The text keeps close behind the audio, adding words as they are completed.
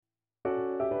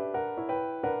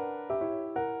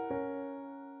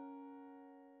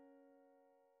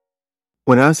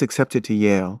When I was accepted to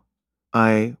Yale,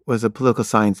 I was a political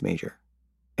science major,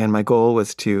 and my goal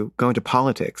was to go into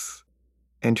politics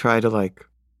and try to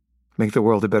make the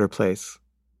world a better place.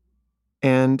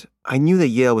 And I knew that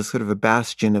Yale was sort of a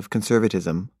bastion of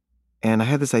conservatism, and I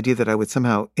had this idea that I would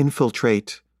somehow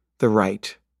infiltrate the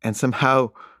right and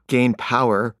somehow gain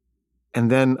power, and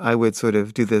then I would sort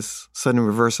of do this sudden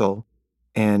reversal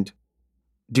and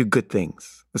do good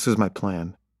things. This was my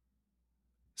plan.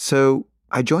 So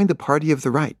I joined the party of the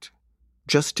right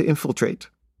just to infiltrate.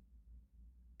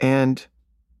 And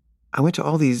I went to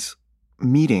all these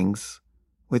meetings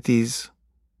with these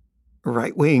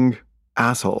right-wing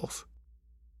assholes.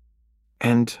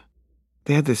 And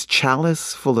they had this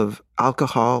chalice full of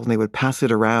alcohol, and they would pass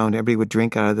it around. Everybody would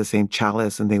drink out of the same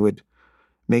chalice, and they would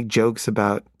make jokes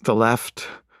about the left.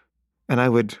 And I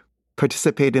would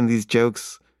participate in these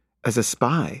jokes as a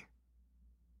spy.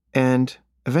 And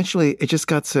eventually, it just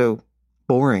got so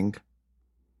boring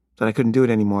that I couldn't do it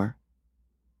anymore.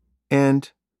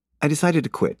 And I decided to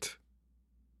quit.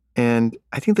 And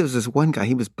I think there was this one guy,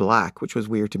 he was black, which was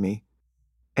weird to me.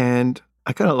 And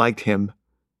I kind of liked him.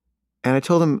 And I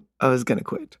told him I was going to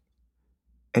quit.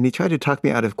 And he tried to talk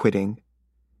me out of quitting.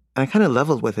 And I kind of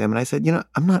leveled with him. And I said,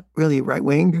 I'm not really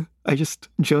right-wing. I just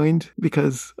joined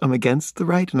because I'm against the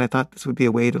right. And I thought this would be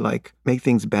a way to make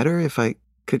things better if I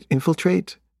could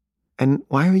infiltrate. And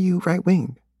why are you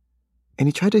right-wing? And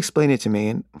he tried to explain it to me.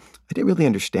 And I didn't really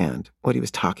understand what he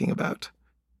was talking about.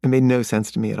 It made no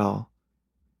sense to me at all.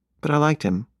 But I liked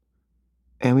him.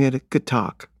 And we had a good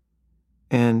talk.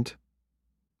 And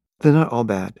they're not all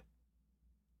bad.